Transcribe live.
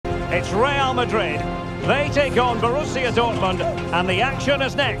It's Real Madrid. They take on Borussia Dortmund, and the action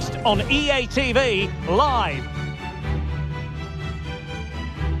is next on EA TV Live.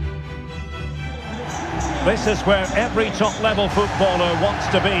 This is where every top-level footballer wants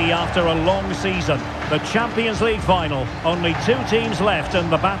to be after a long season. The Champions League final. Only two teams left in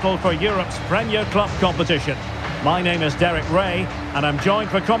the battle for Europe's Premier Club competition. My name is Derek Ray, and I'm joined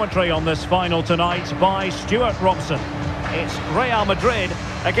for commentary on this final tonight by Stuart Robson. It's Real Madrid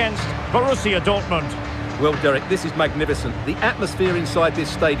against Borussia Dortmund. Well, Derek, this is magnificent. The atmosphere inside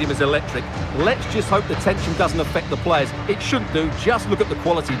this stadium is electric. Let's just hope the tension doesn't affect the players. It shouldn't do. Just look at the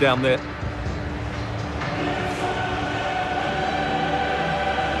quality down there.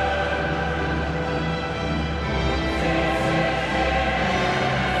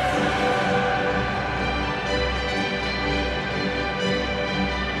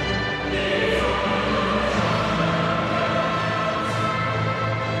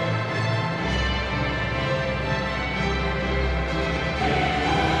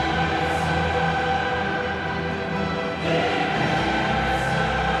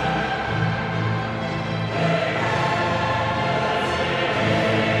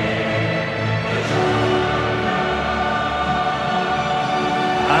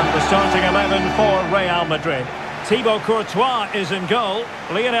 Starting 11 for Real Madrid. Thibaut Courtois is in goal.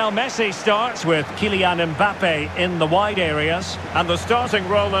 Lionel Messi starts with Kylian Mbappe in the wide areas. And the starting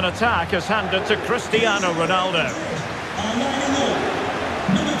role in attack is handed to Cristiano Ronaldo.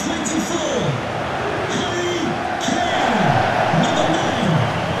 Number 24.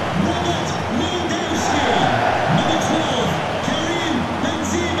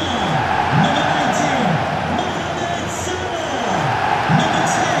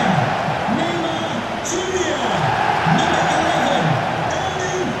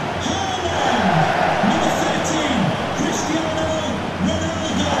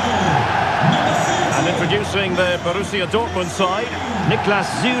 Introducing the Borussia Dortmund side, Niklas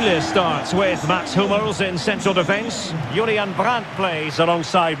Süle starts with Mats Hummels in central defence. Julian Brandt plays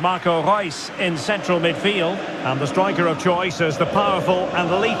alongside Marco Reus in central midfield. And the striker of choice is the powerful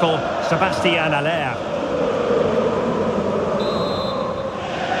and lethal Sebastian Haller.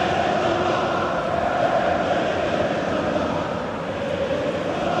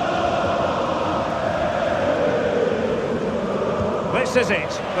 This is it,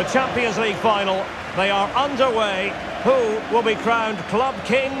 the Champions League final. They are underway. Who will be crowned Club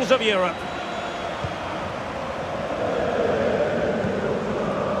Kings of Europe?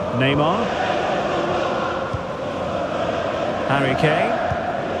 Neymar. Harry Kane.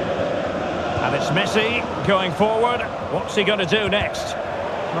 And it's Messi going forward. What's he going to do next?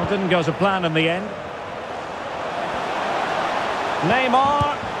 Well, didn't go to plan in the end.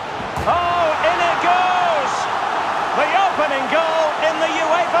 Neymar. Oh, in it goes! The opening goal in the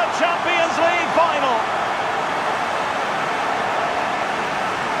UEFA Champions League final.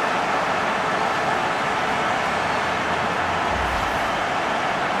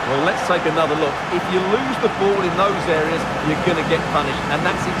 Well, let's take another look. If you lose the ball in those areas, you're going to get punished. And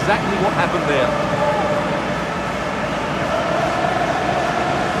that's exactly what happened there.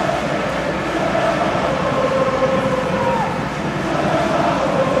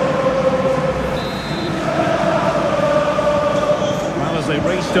 They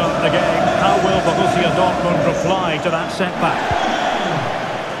restart the game. How will Borussia Dortmund reply to that setback?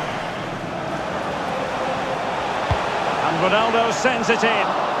 And Ronaldo sends it in.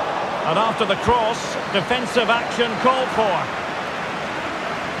 And after the cross, defensive action called for.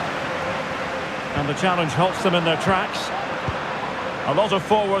 And the challenge halts them in their tracks. A lot of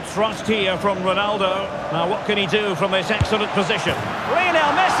forward thrust here from Ronaldo. Now what can he do from this excellent position?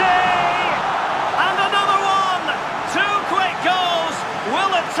 Lionel Messi! And another one! Two quick goals!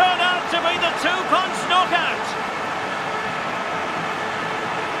 Will it turn out to be the two-punch knockout?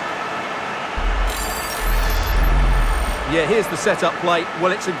 Yeah, here's the set-up play.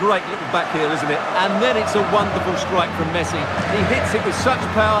 Well, it's a great little back heel, isn't it? And then it's a wonderful strike from Messi. He hits it with such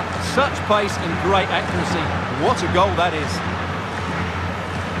power, such pace and great accuracy. What a goal that is.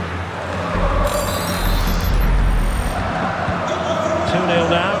 Two 0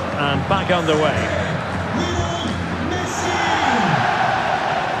 now, and back underway.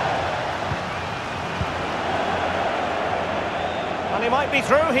 And he might be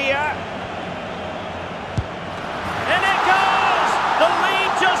through here. In it goes! The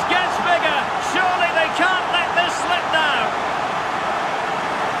lead just gets bigger. Surely they can't let this slip now.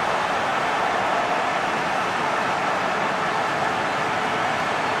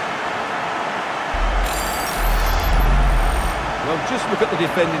 Well, just look at the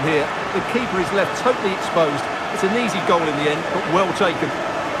defending here. The keeper is left totally exposed. It's an easy goal in the end, but well taken.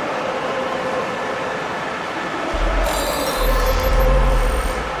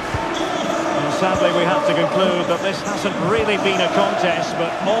 sadly, we have to conclude that this hasn't really been a contest,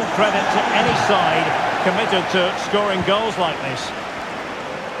 but all credit to any side committed to scoring goals like this.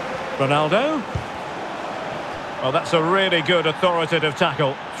 Ronaldo. Well, that's a really good authoritative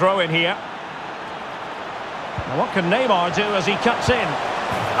tackle. Throw in here. Now, what can Neymar do as he cuts in?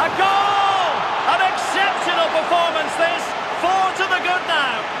 A goal! An exceptional performance this. 4 to the good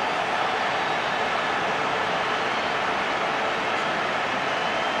now.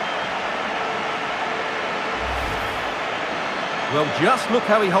 Well, just look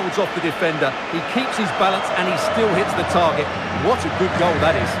how he holds off the defender. He keeps his balance and he still hits the target. What a good goal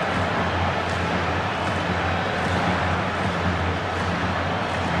that is.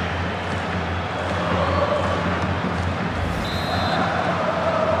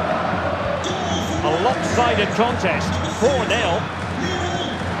 A lopsided contest, 4-0.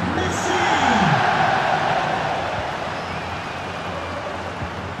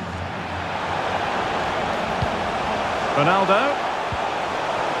 Ronaldo.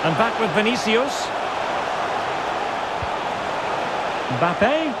 And back with Vinicius.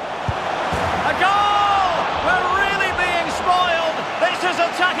 Mbappe. A goal! We're really being spoiled. This is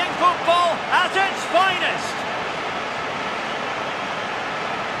attacking football at its finest.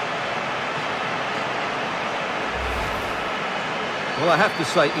 Well, I have to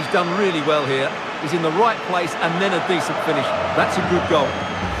say, he's done really well here. He's in the right place and then a decent finish. That's a good goal.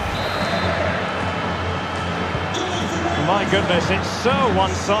 My goodness, it's so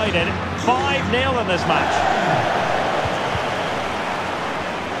one-sided. 5-0 in this match.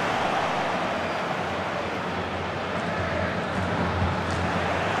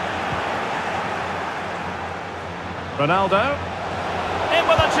 Ronaldo. In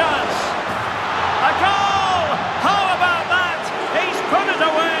with a chance. A goal! How about that? He's put it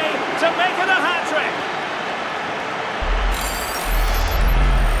away to make it a hat-trick.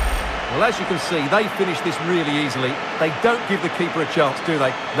 Well, as you can see, they finish this really easily. They don't give the keeper a chance, do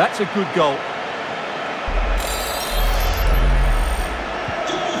they? That's a good goal.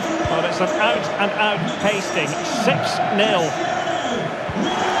 Well, it's an out-and-out pasting. 6-0.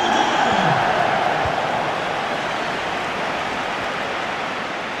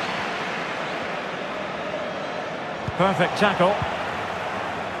 Perfect tackle.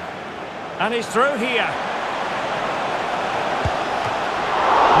 And he's through here.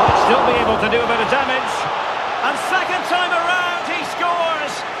 Still be able to do a bit of damage. And second time around, he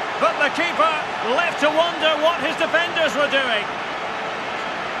scores. But the keeper left to wonder what his defenders were doing.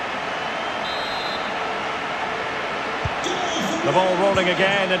 The ball rolling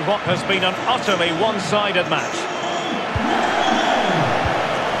again in what has been an utterly one-sided match.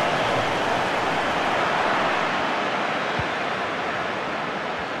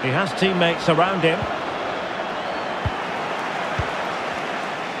 He has teammates around him.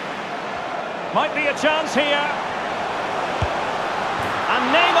 Might be a chance here. And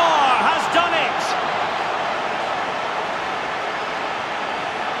Neymar has done it.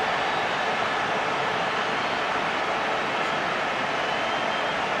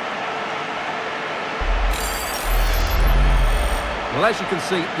 Well, as you can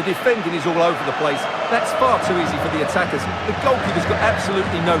see, the defending is all over the place. That's far too easy for the attackers. The goalkeeper's got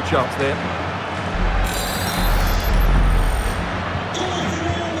absolutely no chance there.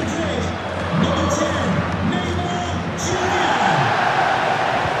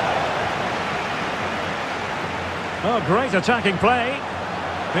 Oh, great attacking play.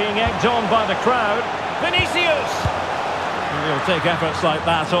 Being egged on by the crowd. Vinicius! He'll take efforts like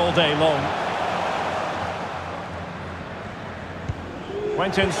that all day long.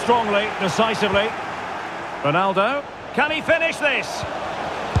 Went in strongly, decisively. Ronaldo. Can he finish this?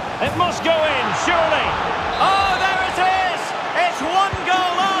 It must go in, surely. Oh, there it is! It's one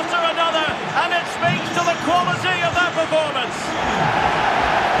goal after another, and it speaks to the quality of that performance.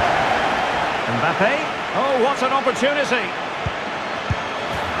 Mbappe. Oh, what an opportunity.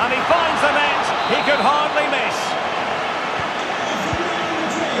 And he finds the net. He could hardly miss.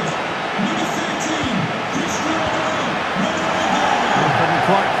 He couldn't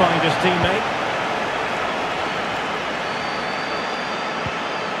quite find his teammate.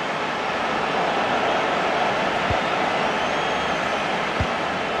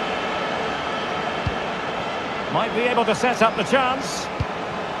 Might be able to set up the chance.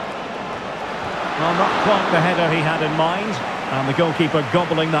 Well, not quite the header he had in mind, and the goalkeeper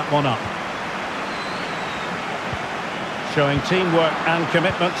gobbling that one up. Showing teamwork and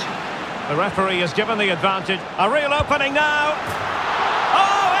commitment. The referee has given the advantage. A real opening now.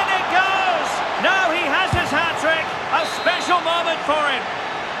 Oh, in it goes! Now he has his hat-trick. A special moment for him.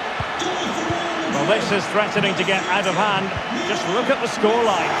 Well, this is threatening to get out of hand. Just look at the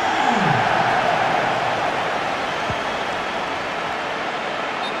scoreline.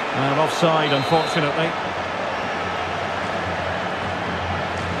 Well, offside, unfortunately.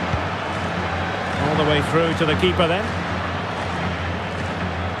 All the way through to the keeper then.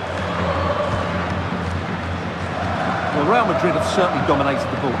 Well, Real Madrid have certainly dominated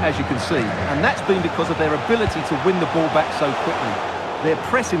the ball, as you can see, and that's been because of their ability to win the ball back so quickly. Their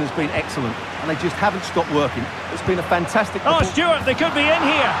pressing has been excellent, and they just haven't stopped working. It's been a fantastic... Oh, Stuart, they could be in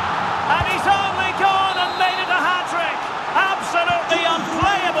here. And he's only gone and made it a hat-trick. Absolutely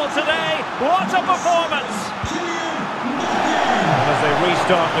unplayable today. What a performance. And as they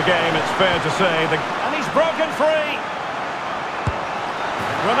restart the game, it's fair to say... And he's broken free.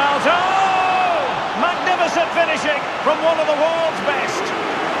 Ronaldo! Magnificent finishing from one of the world's best.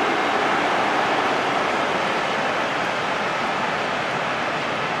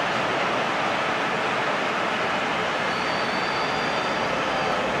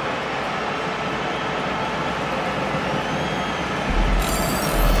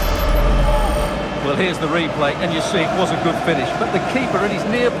 Well, here's the replay, and you see it was a good finish. But the keeper at his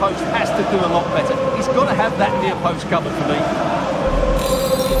near post has to do a lot better. He's got to have that near post covered for me.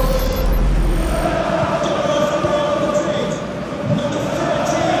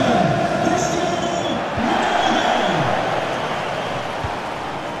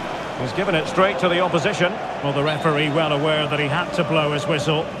 He's given it straight to the opposition. Well, the referee well aware that he had to blow his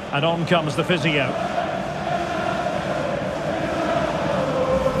whistle. And on comes the physio.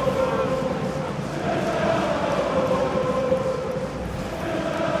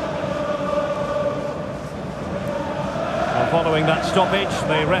 Following that stoppage,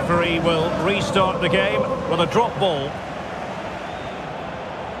 the referee will restart the game with a drop ball.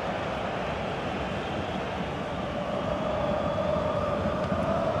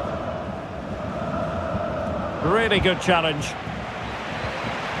 Really good challenge.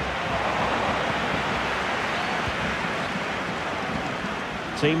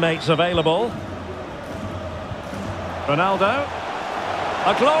 Teammates available. Ronaldo.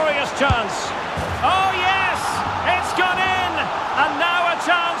 A glorious chance. Oh yes! It's gone in! And now a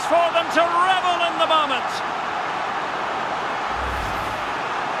chance for them to revel in the moment.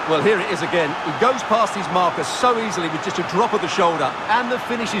 Well, here it is again. He goes past his marker so easily with just a drop of the shoulder. And the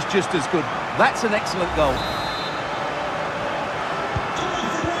finish is just as good. That's an excellent goal.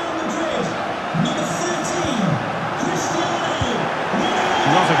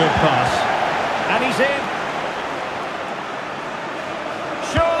 Not a good pass. And he's in.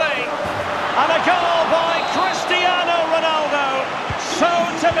 Surely. And a goal by Cristiano Ronaldo. So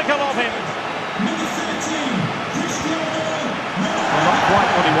typical of him. Well, not quite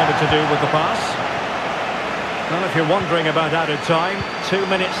what he wanted to do with the pass. Well, if you're wondering about added time, 2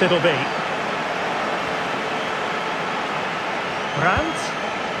 minutes it'll be. Brandt.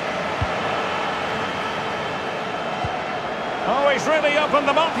 Oh, he's really opened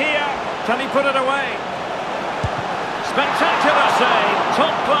them up here. Can he put it away? Spectacular save.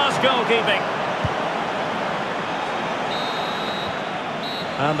 Top-class goalkeeping.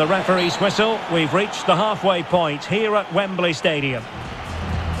 And the referee's whistle. We've reached the halfway point here at Wembley Stadium.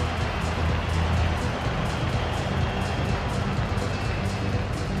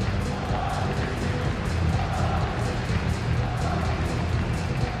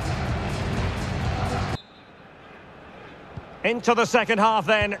 Into the second half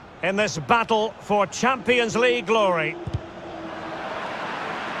then, in this battle for Champions League glory.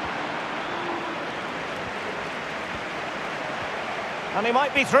 And he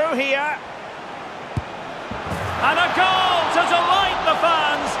might be through here. And a goal to delight the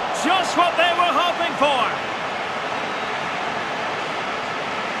fans. Just what they were hoping for.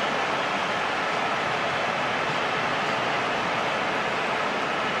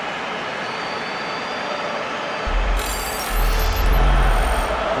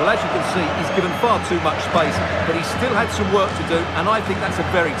 Well, as you can see, he's given far too much space, but he still had some work to do, and I think that's a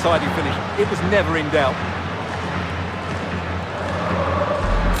very tidy finish. It was never in doubt.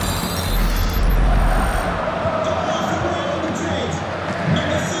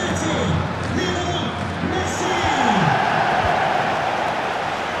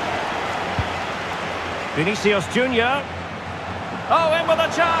 Vinicius Junior. Oh, in with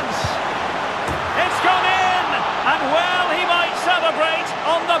a chance. It's gone in! And well, he might celebrate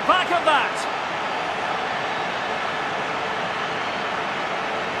on the back of that.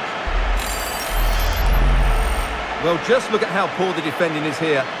 Well, just look at how poor the defending is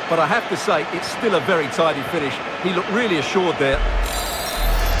here, but I have to say, it's still a very tidy finish. He looked really assured there.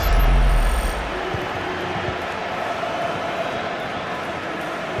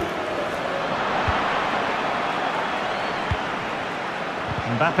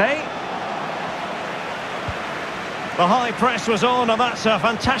 Mbappe. The high press was on, and that's a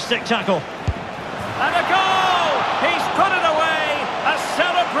fantastic tackle. And a goal! He's put it away! A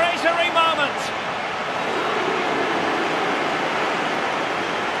celebratory moment!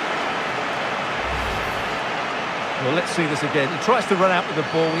 Well, let's see this again. He tries to run out with the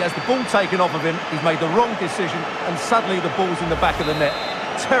ball. He has the ball taken off of him. He's made the wrong decision, and suddenly the ball's in the back of the net.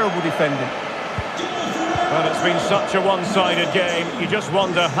 Terrible defending. Well, it's been such a one-sided game. You just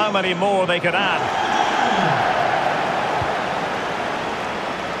wonder how many more they could add.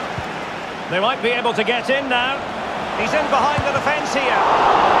 They might be able to get in now. He's in behind the defence here.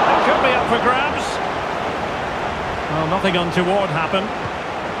 It could be up for grabs. Well, nothing untoward happened.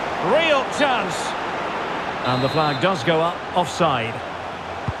 Real chance. And the flag does go up, offside.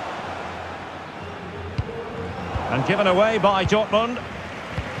 And given away by Dortmund.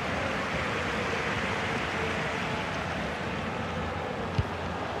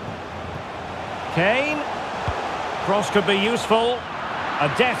 Kane. Cross could be useful. A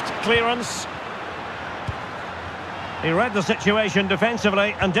deft clearance. He read the situation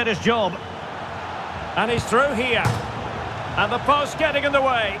defensively and did his job. And he's through here. And the post getting in the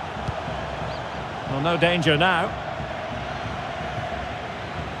way. Well, no danger now.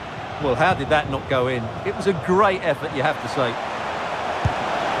 Well, how did that not go in? It was a great effort, you have to say.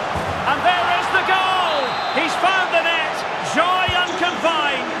 And there is the goal! He's found the net! Joy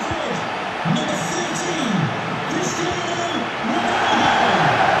unconfined! Number 13, Cristiano Ronaldo.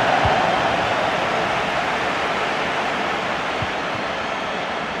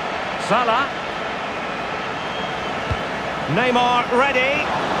 Salah. Neymar ready.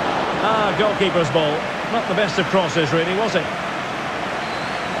 Goalkeeper's ball. Not the best of crosses, really, was it?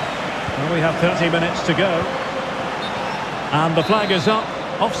 Well, we have 30 minutes to go. And the flag is up.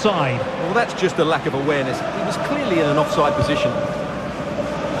 Offside. Well, that's just a lack of awareness. He was clearly in an offside position.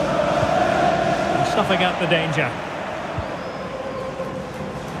 And snuffing out the danger.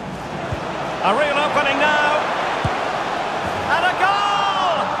 A real opening now. And a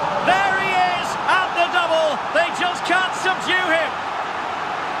goal! There he is at the double. They just can't subdue him.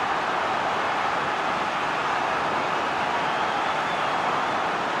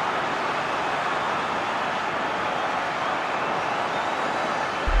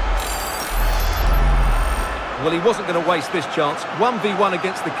 Well, he wasn't going to waste this chance. 1v1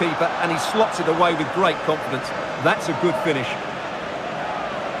 against the keeper, and he slots it away with great confidence. That's a good finish.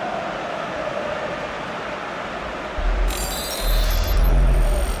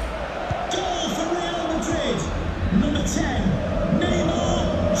 Goal for Real Madrid. Number 10,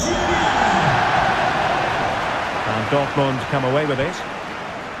 Neymar Jr. And Dortmund come away with it.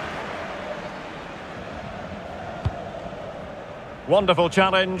 Wonderful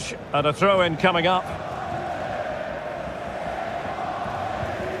challenge, and a throw-in coming up.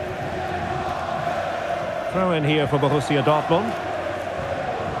 Throw in here for Borussia Dortmund.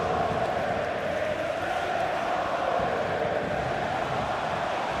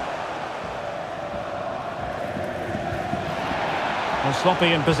 And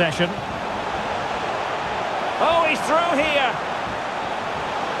sloppy in possession. Oh, he's through here.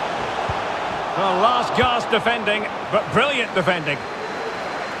 Well, last gasp defending, but brilliant defending.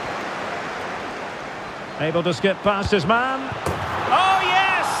 Able to skip past his man. Oh,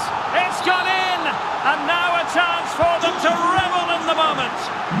 yes! It's gone in! And now a chance for them to revel in the moment.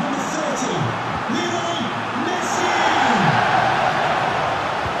 Number 30, Lionel Messi.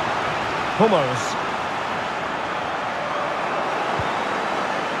 Hummels.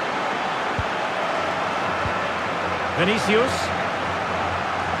 Vinicius.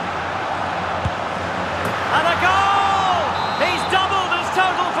 And a goal! He's doubled his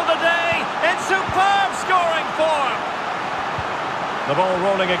total for the day in superb scoring form. The ball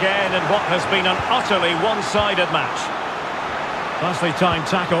rolling again in what has been an utterly one-sided match. Nicely timed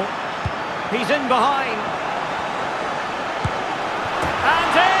tackle. He's in behind.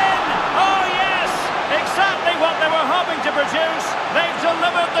 And in! Oh yes! Exactly what they were hoping to produce. They've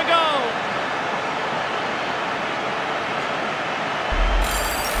delivered the goal.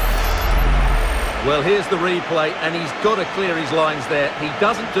 Well, here's the replay, and he's got to clear his lines there. He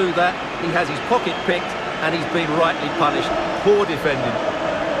doesn't do that. He has his pocket picked, and he's been rightly punished. Poor defending.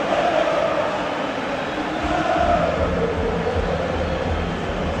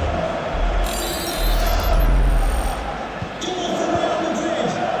 Goal for Real Madrid.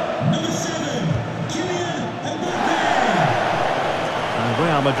 Number 7, Kylian Mbappe. And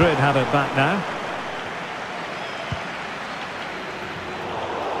Real Madrid have it back now.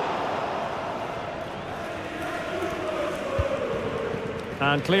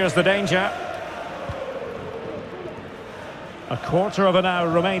 And clears the danger. A quarter of an hour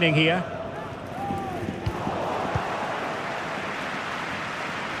remaining here.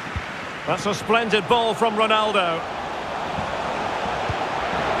 That's a splendid ball from Ronaldo.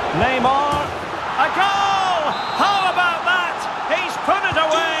 Neymar. A goal! How about that? He's put it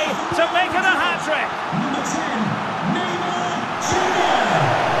away to make it a hat-trick. Number 10, Neymar Jr.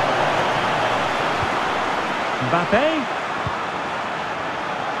 Mbappe.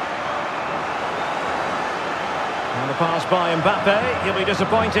 And the pass by Mbappe. He'll be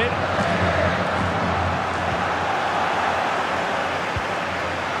disappointed.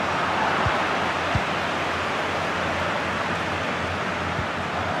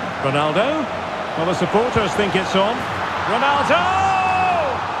 Ronaldo. Well, the supporters think it's on. Ronaldo!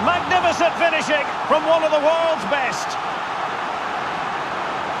 Magnificent finishing from one of the world's best.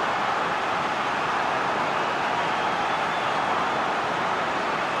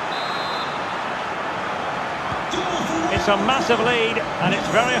 It's a massive lead, and it's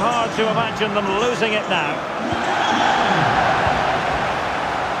very hard to imagine them losing it now.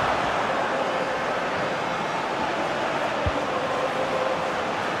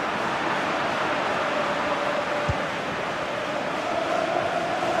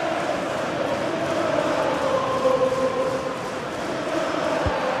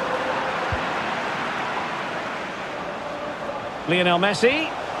 Lionel Messi.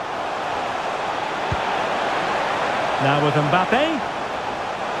 Now with Mbappe.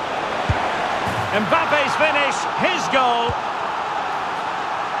 Mbappe's finish, his goal.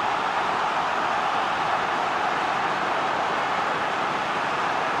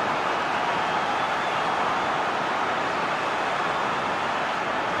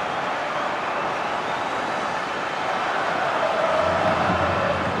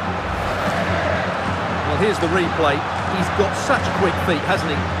 Well, here's the replay. He's got such quick feet,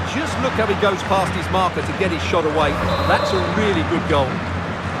 hasn't he? Just look how he goes past his marker to get his shot away. That's a really good goal.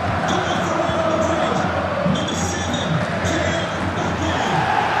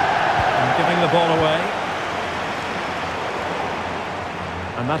 And giving the ball away.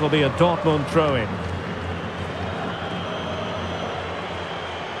 And that'll be a Dortmund throw-in.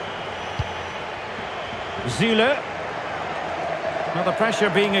 Zule. Now the pressure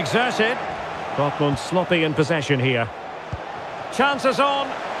being exerted. Dortmund sloppy in possession here. Chances on.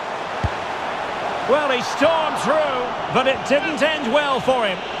 Well, he stormed through, but it didn't end well for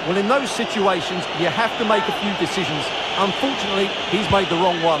him. Well, in those situations, you have to make a few decisions. Unfortunately, he's made the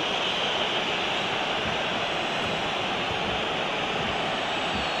wrong one.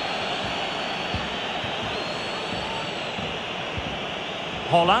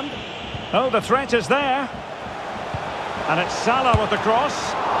 Holland. Oh, the threat is there. And it's Salah with the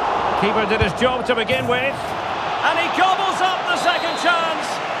cross. Keeper did his job to begin with. And he gobbles up the second chance.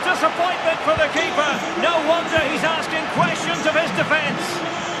 Disappointment for the keeper. No wonder he's asking questions of his defence.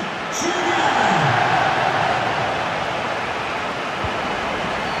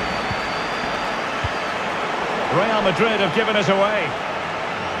 Real Madrid have given us away.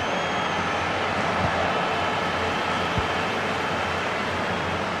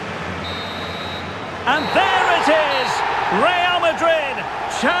 And there it is! Real Madrid,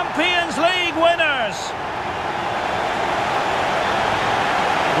 Champions League winners!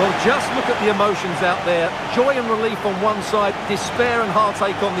 Well, just look at the emotions out there. Joy and relief on one side, despair and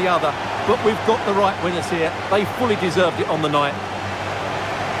heartache on the other. But we've got the right winners here. They fully deserved it on the night.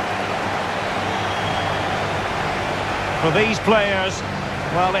 For these players,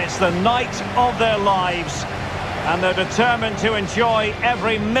 well, it's the night of their lives. And they're determined to enjoy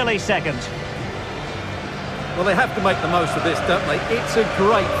every millisecond. Well, they have to make the most of this, don't they? It's a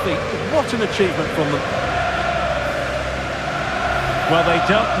great feat. What an achievement from them. Well, they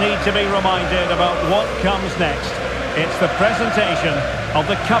don't need to be reminded about what comes next. It's the presentation of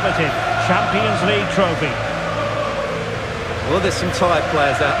the coveted Champions League trophy. Well, there's some tired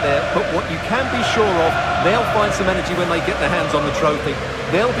players out there, but what you can be sure of, they'll find some energy when they get their hands on the trophy.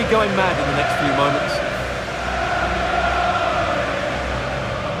 They'll be going mad in the next few moments.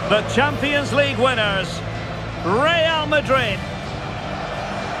 The Champions League winners, Real Madrid.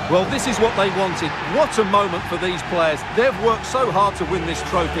 Well, this is what they wanted. What a moment for these players. They've worked so hard to win this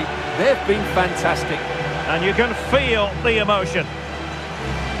trophy. They've been fantastic. And you can feel the emotion.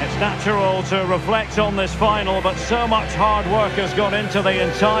 It's natural to reflect on this final, but so much hard work has gone into the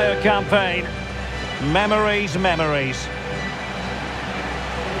entire campaign. Memories, memories.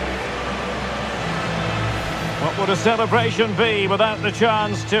 What would a celebration be without the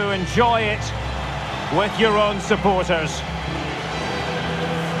chance to enjoy it with your own supporters?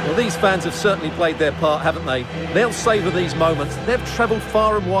 Well, these fans have certainly played their part, haven't they? They'll savour these moments. They've travelled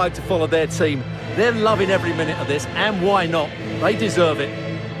far and wide to follow their team. They're loving every minute of this, and why not? They deserve it.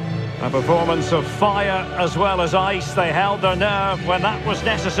 A performance of fire as well as ice. They held their nerve when that was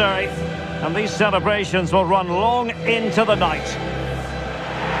necessary. And these celebrations will run long into the night.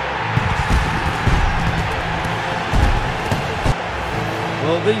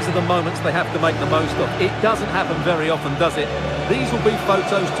 Well, these are the moments they have to make the most of. It doesn't happen very often, does it? These will be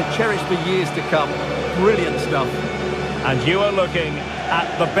photos to cherish for years to come. Brilliant stuff. And you are looking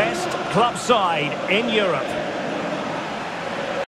at the best club side in Europe.